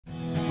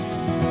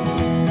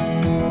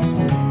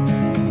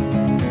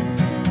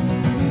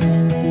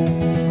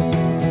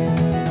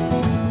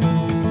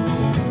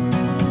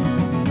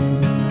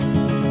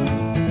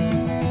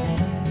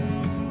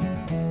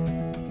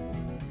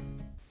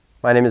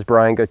My name is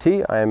Brian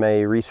Goatee. I am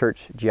a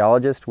research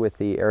geologist with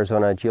the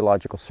Arizona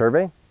Geological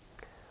Survey.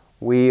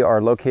 We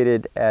are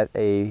located at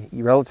a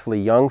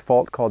relatively young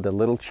fault called the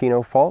Little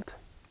Chino Fault,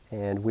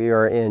 and we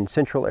are in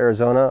central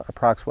Arizona,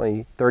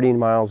 approximately 30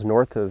 miles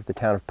north of the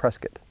town of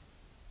Prescott.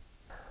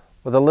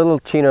 Well, the Little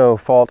Chino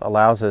Fault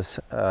allows us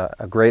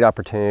a great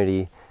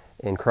opportunity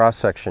in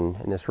cross-section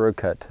in this road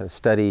cut to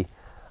study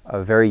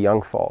a very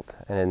young fault,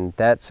 and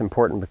that's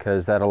important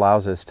because that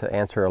allows us to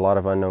answer a lot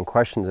of unknown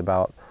questions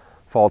about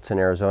faults in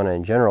Arizona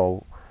in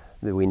general.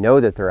 We know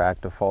that there are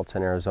active faults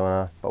in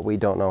Arizona, but we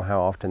don't know how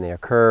often they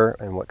occur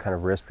and what kind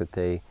of risk that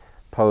they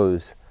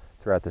pose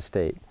throughout the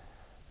state.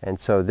 And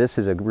so this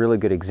is a really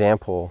good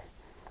example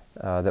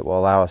that will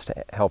allow us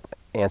to help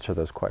answer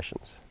those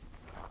questions.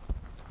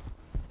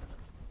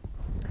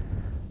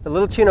 The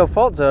Little Chino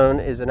Fault Zone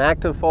is an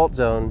active fault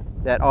zone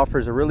that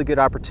offers a really good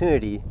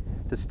opportunity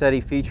to study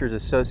features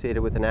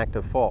associated with an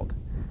active fault.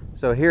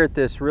 So here at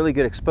this really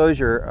good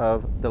exposure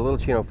of the Little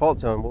Chino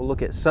Fault Zone, we'll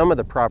look at some of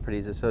the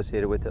properties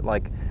associated with it,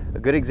 like a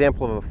good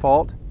example of a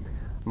fault,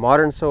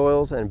 modern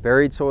soils and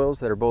buried soils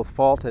that are both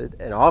faulted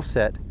and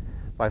offset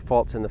by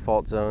faults in the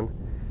fault zone,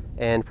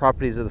 and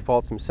properties of the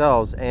faults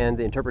themselves and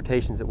the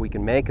interpretations that we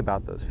can make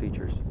about those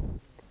features.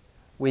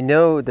 We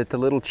know that the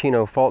Little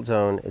Chino Fault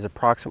Zone is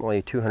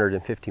approximately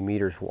 250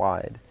 meters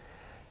wide.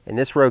 In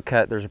this road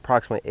cut, there's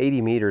approximately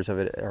 80 meters of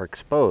it are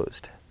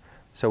exposed.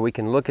 So we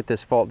can look at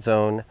this fault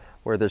zone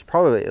where there's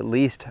probably at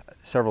least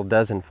several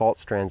dozen fault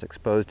strands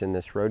exposed in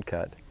this road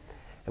cut.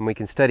 And we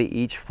can study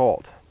each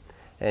fault.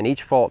 And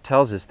each fault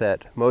tells us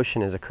that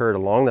motion has occurred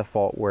along the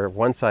fault where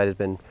one side has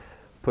been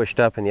pushed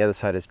up and the other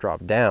side has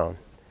dropped down.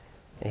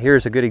 And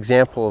here's a good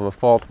example of a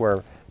fault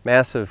where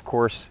massive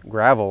coarse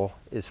gravel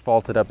is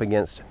faulted up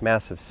against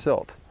massive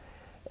silt.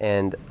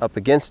 And up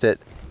against it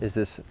is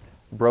this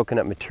broken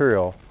up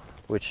material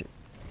which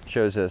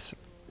shows us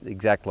the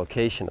exact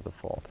location of the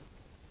fault.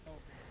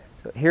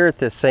 So here at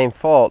this same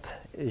fault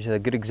is a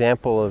good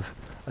example of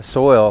a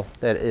soil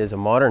that is a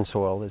modern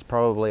soil. It's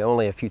probably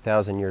only a few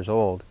thousand years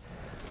old.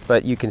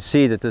 But you can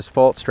see that this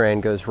fault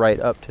strand goes right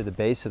up to the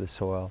base of the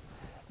soil,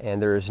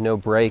 and there is no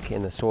break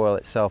in the soil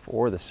itself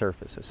or the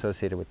surface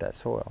associated with that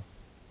soil.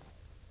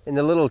 In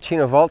the Little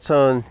Chino Fault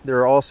Zone, there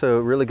are also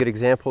really good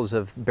examples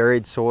of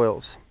buried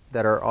soils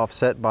that are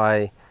offset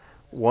by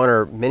one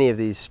or many of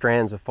these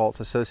strands of faults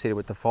associated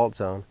with the fault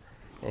zone.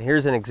 And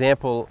here's an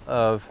example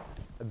of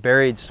a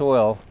buried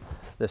soil,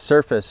 the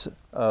surface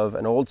of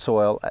an old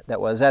soil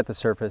that was at the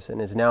surface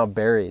and is now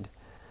buried.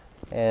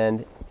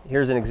 And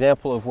here's an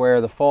example of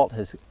where the fault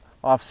has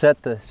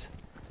offset this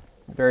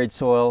buried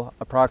soil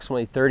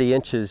approximately 30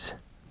 inches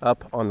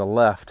up on the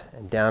left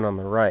and down on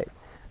the right.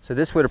 So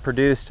this would have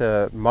produced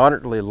a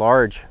moderately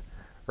large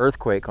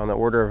earthquake on the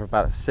order of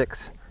about a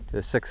 6 to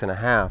a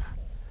 6.5.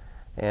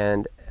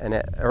 And an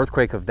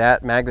earthquake of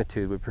that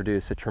magnitude would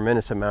produce a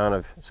tremendous amount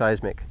of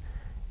seismic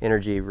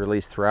energy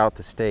released throughout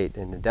the state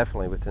and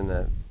definitely within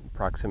the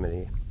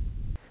proximity.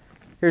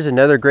 Here's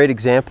another great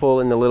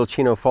example in the Little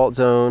Chino Fault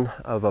Zone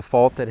of a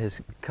fault that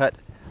has cut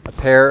a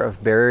pair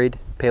of buried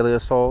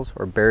paleosols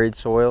or buried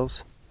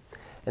soils,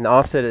 and the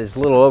offset is a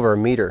little over a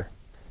meter.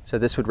 So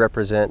this would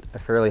represent a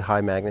fairly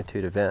high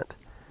magnitude event.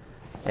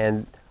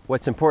 And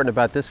what's important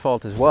about this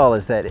fault as well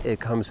is that it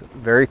comes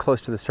very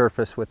close to the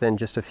surface within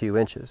just a few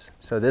inches.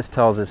 So this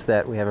tells us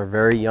that we have a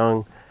very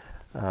young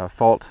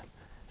fault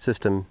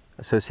system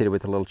associated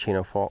with the Little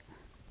Chino Fault.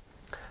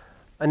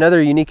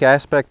 Another unique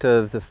aspect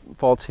of the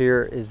faults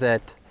here is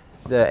that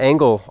the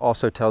angle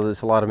also tells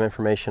us a lot of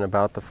information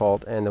about the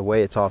fault and the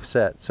way it's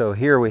offset. So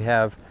here we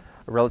have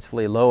a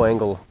relatively low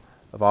angle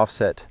of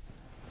offset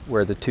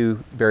where the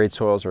two buried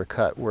soils are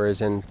cut, whereas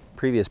in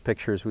previous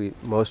pictures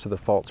most of the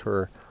faults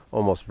were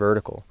almost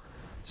vertical.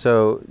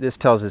 So this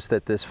tells us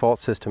that this fault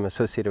system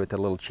associated with the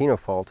Little Chino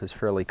Fault is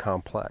fairly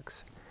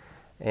complex.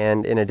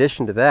 And in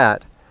addition to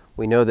that,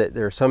 we know that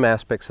there are some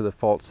aspects of the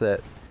faults that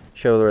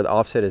show where the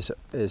offset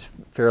is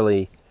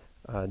fairly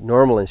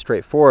normal and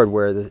straightforward,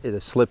 where the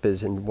slip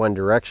is in one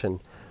direction.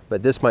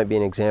 But this might be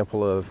an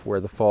example of where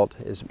the fault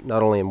is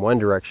not only in one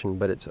direction,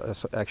 but it's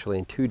actually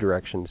in two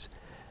directions.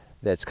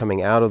 That's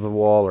coming out of the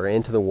wall or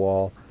into the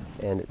wall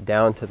and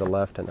down to the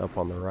left and up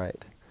on the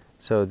right.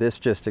 So this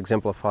just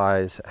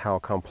exemplifies how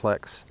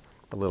complex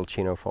the Little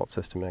Chino Fault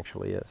system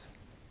actually is.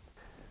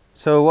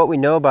 So what we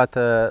know about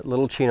the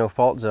Little Chino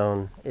Fault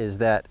Zone is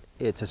that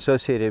it's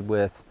associated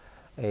with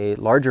a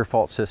larger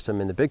fault system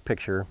in the big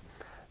picture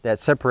that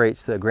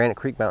separates the Granite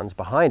Creek Mountains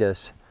behind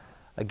us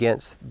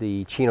against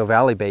the Chino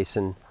Valley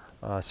Basin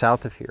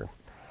south of here.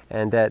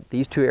 And that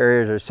these two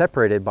areas are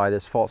separated by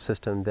this fault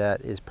system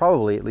that is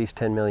probably at least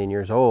 10 million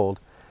years old,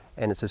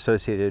 and it's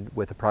associated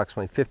with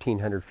approximately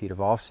 1,500 feet of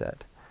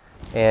offset.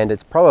 And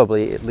it's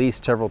probably at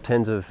least several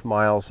tens of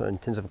miles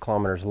and tens of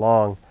kilometers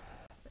long,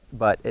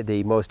 but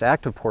the most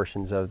active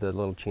portions of the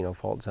Little Chino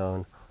Fault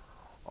Zone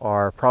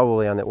are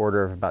probably on the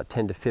order of about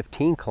 10 to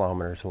 15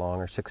 kilometers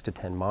long, or 6 to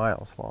 10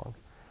 miles long.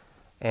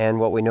 And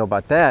what we know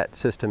about that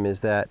system is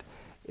that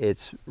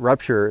its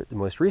rupture, the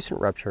most recent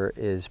rupture,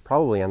 is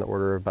probably on the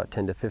order of about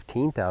 10 to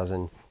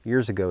 15,000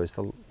 years ago is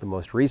the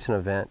most recent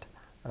event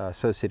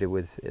associated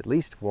with at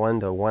least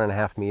 1 to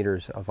 1.5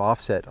 meters of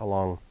offset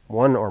along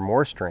one or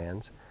more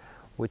strands,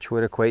 which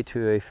would equate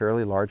to a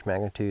fairly large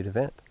magnitude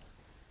event.